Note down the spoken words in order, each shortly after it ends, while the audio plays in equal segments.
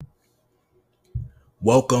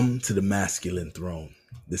Welcome to the Masculine Throne.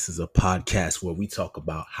 This is a podcast where we talk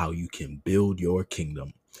about how you can build your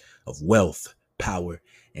kingdom of wealth, power,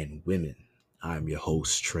 and women. I'm your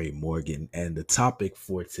host, Trey Morgan, and the topic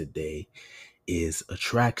for today is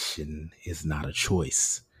attraction is not a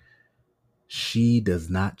choice. She does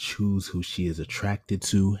not choose who she is attracted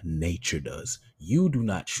to, nature does. You do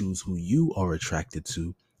not choose who you are attracted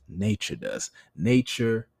to, nature does.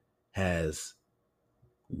 Nature has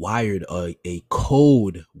wired a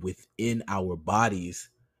code within our bodies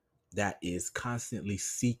that is constantly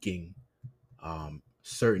seeking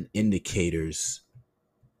certain indicators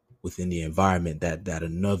within the environment that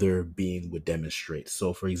another being would demonstrate.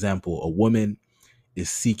 So, for example, a woman is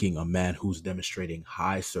seeking a man who's demonstrating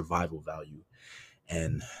high survival value,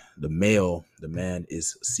 and the man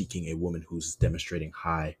is seeking a woman who's demonstrating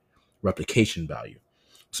high replication value.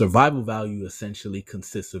 Survival value essentially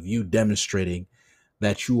consists of you demonstrating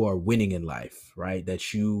that you are winning in life, right?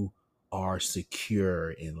 That you are secure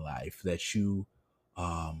in life, that you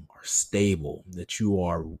are stable, that you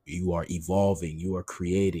are evolving, you are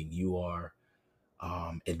creating, you are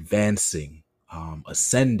advancing,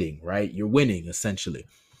 ascending, right? You're winning essentially.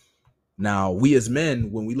 Now, we as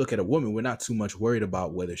men, when we look at a woman, we're not too much worried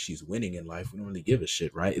about whether she's winning in life. We don't really give a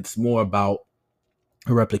shit, right? It's more about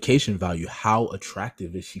her replication value. How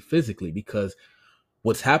attractive is she physically? Because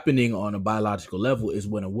what's happening on a biological level is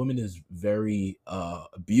when a woman is very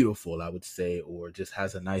beautiful, I would say, or just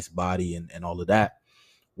has a nice body and all of that,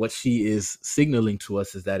 what she is signaling to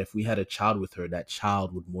us is that if we had a child with her, that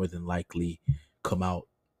child would more than likely come out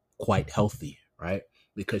quite healthy, right?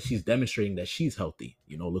 Because she's demonstrating that she's healthy.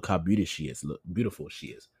 Look how beautiful she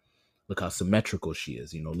is. Look how symmetrical she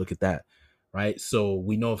is. Look at that, right? So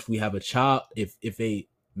we know if we have a child, if a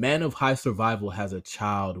man of high survival has a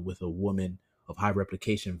child with a woman of high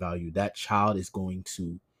replication value, that child is going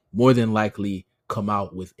to more than likely come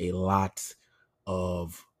out with a lot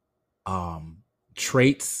of um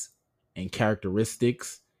traits and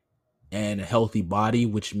characteristics and a healthy body,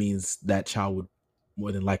 which means that child would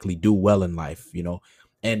more than likely do well in life.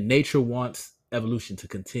 And nature wants evolution to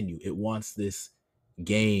continue. It wants this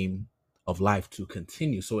game of life to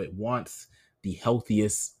continue. So it wants the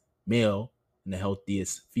healthiest male and the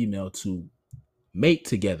healthiest female to mate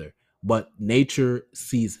together. But nature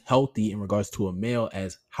sees healthy in regards to a male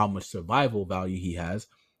as how much survival value he has,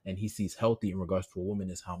 and he sees healthy in regards to a woman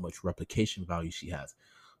as how much replication value she has.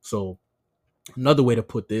 So another way to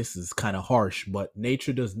put this is kind of harsh, but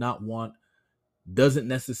nature doesn't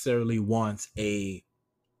necessarily want a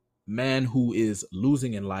man who is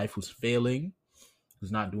losing in life, who's failing,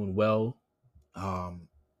 who's not doing well, um,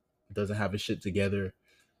 doesn't have his shit together,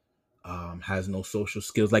 has no social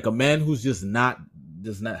skills, like a man who's just not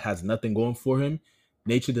does not has nothing going for him.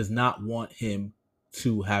 Nature does not want him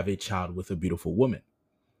to have a child with a beautiful woman,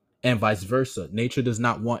 and vice versa. Nature does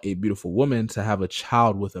not want a beautiful woman to have a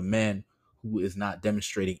child with a man who is not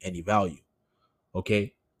demonstrating any value.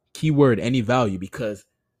 Okay, keyword any value, because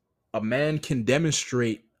a man can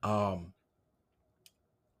demonstrate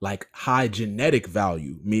like high genetic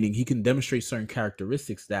value, meaning he can demonstrate certain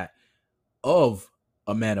characteristics that of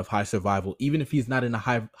a man of high survival, even if he's not in a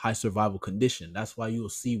high survival condition. That's why you'll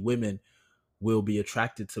see women will be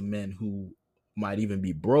attracted to men who might even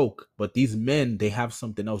be broke, but these men, they have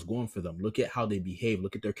something else going for them. Look at how they behave,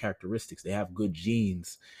 look at their characteristics. They have good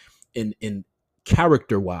genes in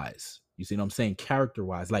character wise. You see what I'm saying? Character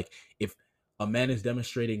wise, like if a man is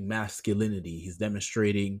demonstrating masculinity, he's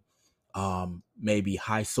demonstrating maybe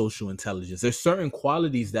high social intelligence. There's certain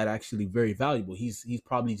qualities that are actually very valuable. He's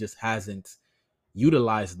probably just hasn't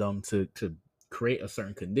utilized them to create a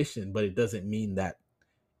certain condition, but it doesn't mean that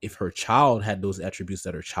if her child had those attributes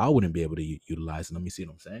that her child wouldn't be able to utilize. Let me see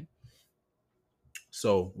what I'm saying.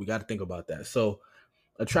 So we got to think about that. So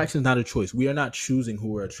attraction is not a choice. We are not choosing who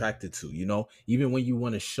we're attracted to. Even when you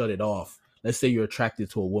want to shut it off, let's say you're attracted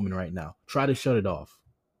to a woman right now, try to shut it off.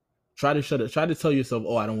 Try to tell yourself,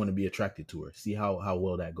 oh, I don't want to be attracted to her. See how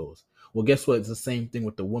well that goes. Well, guess what? It's the same thing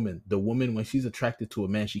with the woman. The woman, when she's attracted to a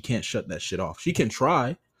man, she can't shut that shit off. She can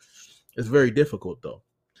try. It's very difficult though.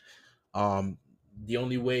 um the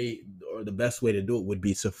only way or the best way to do it would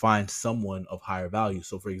be to find someone of higher value.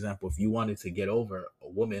 So for example, if you wanted to get over a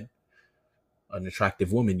woman, an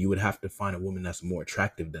attractive woman, you would have to find a woman that's more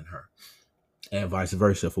attractive than her, and vice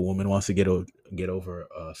versa. If a woman wants to get over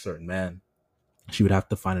a certain man, she would have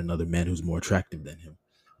to find another man who's more attractive than him.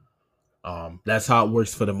 That's how it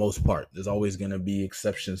works for the most part. There's always going to be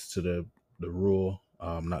exceptions to the rule.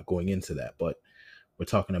 Not going into that, but we're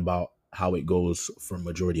talking about how it goes for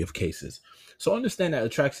majority of cases. So understand that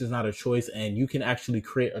attraction is not a choice, and you can actually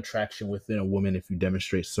create attraction within a woman if you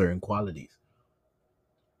demonstrate certain qualities.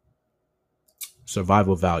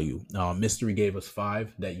 survival value. Mystery gave us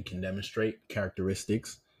 5 that you can demonstrate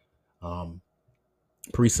characteristics. Um,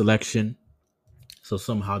 Pre-selection, so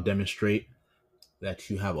somehow demonstrate that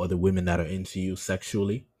you have other women that are into you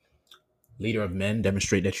sexually. Leader of men,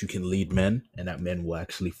 demonstrate that you can lead men and that men will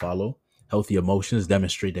actually follow. Healthy emotions,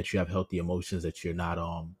 demonstrate that you have healthy emotions, that you're not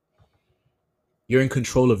you're in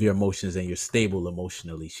control of your emotions and you're stable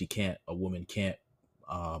emotionally. A woman can't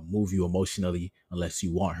move you emotionally unless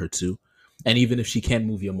you want her to. And even if she can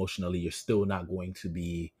move you emotionally, you're still not going to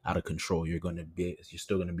be out of control. You're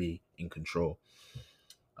still going to be in control.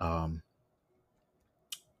 Um,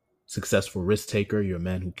 Successful risk taker, you're a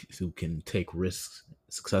man who can take risks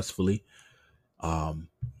successfully. Um,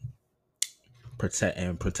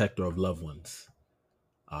 Protector of loved ones.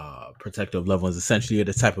 Protector of loved ones. Essentially, you're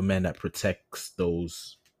the type of man that protects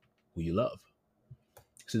those who you love.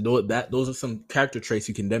 So those are some character traits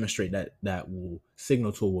you can demonstrate that will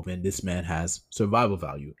signal to a woman this man has survival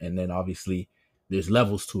value. And then obviously there's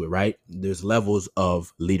levels to it, right? There's levels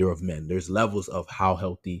of leader of men. There's levels of how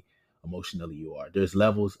healthy emotionally you are. There's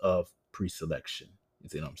levels of pre-selection. You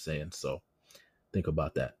see what I'm saying? So think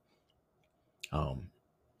about that. Um,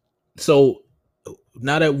 so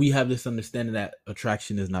now that we have this understanding that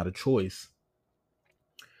attraction is not a choice,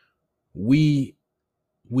 we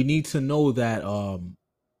need to know that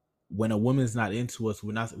when a woman's not into us,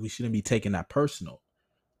 we shouldn't be taking that personal.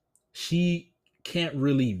 She can't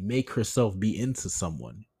really make herself be into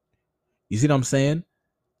someone. You see what I'm saying?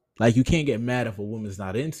 Like, you can't get mad if a woman's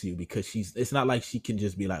not into you, because it's not like she can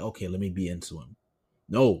just be like, okay, let me be into him.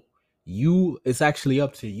 No, it's actually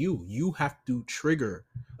up to you. You have to trigger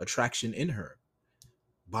attraction in her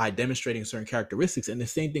by demonstrating certain characteristics. And the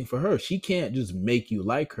same thing for her. She can't just make you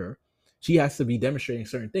like her. She has to be demonstrating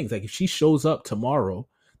certain things. Like, if she shows up tomorrow,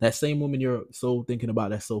 that same woman you're so thinking about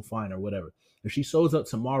that's so fine or whatever, if she shows up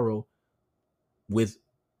tomorrow with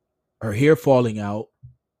her hair falling out,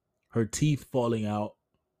 her teeth falling out,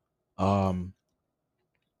 um,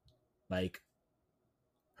 like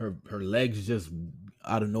her legs just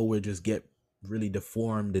out of nowhere just get really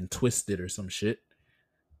deformed and twisted or some shit,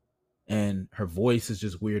 and her voice is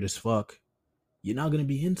just weird as fuck, you're not gonna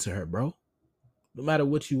be into her, bro. No matter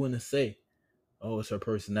what you want to say. Oh, it's her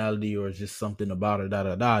personality or it's just something about her, da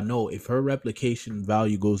da da. No, if her replication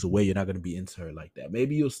value goes away, you're not gonna be into her like that.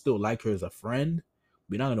 Maybe you'll still like her as a friend,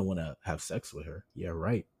 but you're not gonna want to have sex with her. Yeah,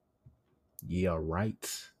 right. Yeah,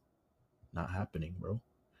 right. Not happening, bro.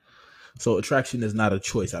 So attraction is not a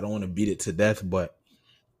choice. I don't want to beat it to death, but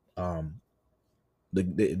um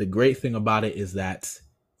the great thing about it is that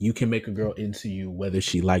you can make a girl into you whether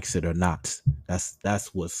she likes it or not.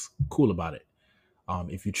 That's what's cool about it.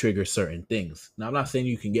 If you trigger certain things. Now, I'm not saying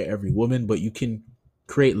you can get every woman, but you can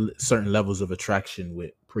create certain levels of attraction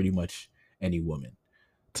with pretty much any woman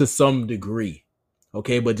to some degree.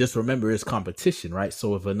 Okay, but just remember, it's competition, right?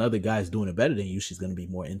 So if another guy's doing it better than you, she's gonna be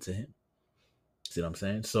more into him. See what I'm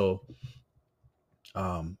saying? So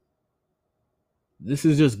um this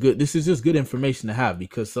is just good. This is just good information to have,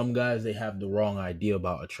 because some guys, they have the wrong idea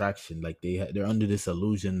about attraction. Like, they're under this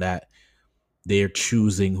illusion that they're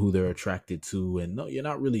choosing who they're attracted to, and no, you're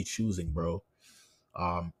not really choosing, bro.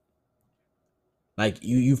 Um, like,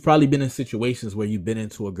 you've probably been in situations where you've been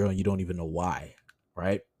into a girl and you don't even know why,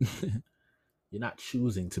 right? You're not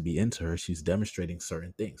choosing to be into her. She's demonstrating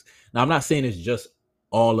certain things. Now, I'm not saying it's just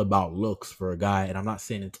all about looks for a guy, and I'm not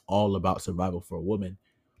saying it's all about survival for a woman.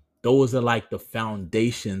 Those are like the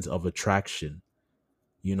foundations of attraction,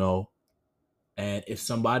 you know. And if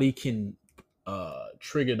somebody can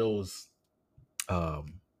trigger those,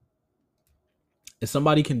 um if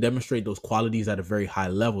somebody can demonstrate those qualities at a very high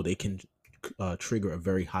level, they can trigger a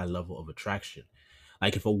very high level of attraction.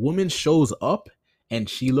 Like, if a woman shows up and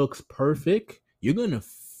she looks perfect, you're gonna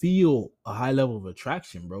feel a high level of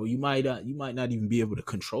attraction, bro. You might not even be able to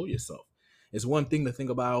control yourself. It's one thing to think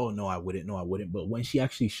about, oh no, I wouldn't, no, I wouldn't. But when she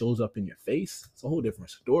actually shows up in your face, it's a whole different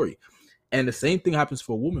story. And the same thing happens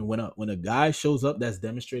for a woman. When a guy shows up that's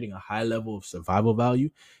demonstrating a high level of survival value,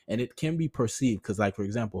 and it can be perceived, because, like, for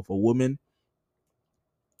example, if a woman,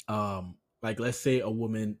 like, let's say a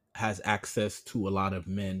woman has access to a lot of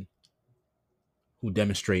men who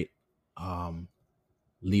demonstrate um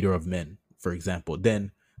leader of men, for example,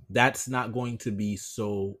 then that's not going to be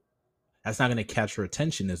so that's not going to catch her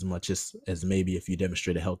attention as much as maybe if you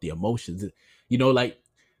demonstrate a healthy emotions. You know, like,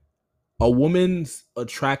 a woman's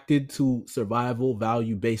attracted to survival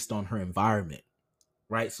value based on her environment,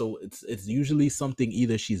 right? So it's usually something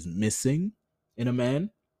either she's missing in a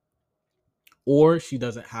man or she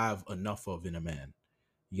doesn't have enough of in a man.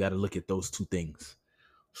 You got to look at those two things.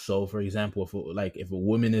 So, for example, if a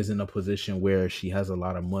woman is in a position where she has a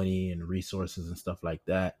lot of money and resources and stuff like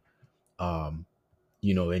that, um,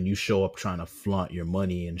 and you show up trying to flaunt your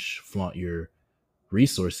money and flaunt your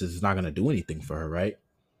resources, it's not gonna do anything for her, right?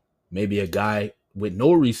 Maybe a guy with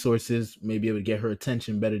no resources may be able to get her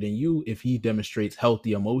attention better than you if he demonstrates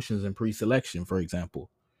healthy emotions in pre-selection, for example,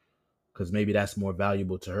 because maybe that's more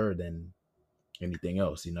valuable to her than anything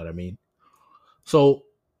else. You know what I mean? So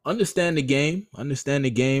understand the game,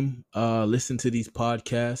 listen to these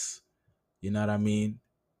podcasts, you know what I mean?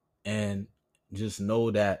 And just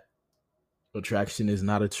know that attraction is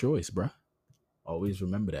not a choice, bruh. Always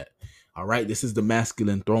remember that. All right, this is the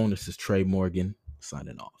Masculine Throne. This is Trey Morgan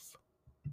signing off.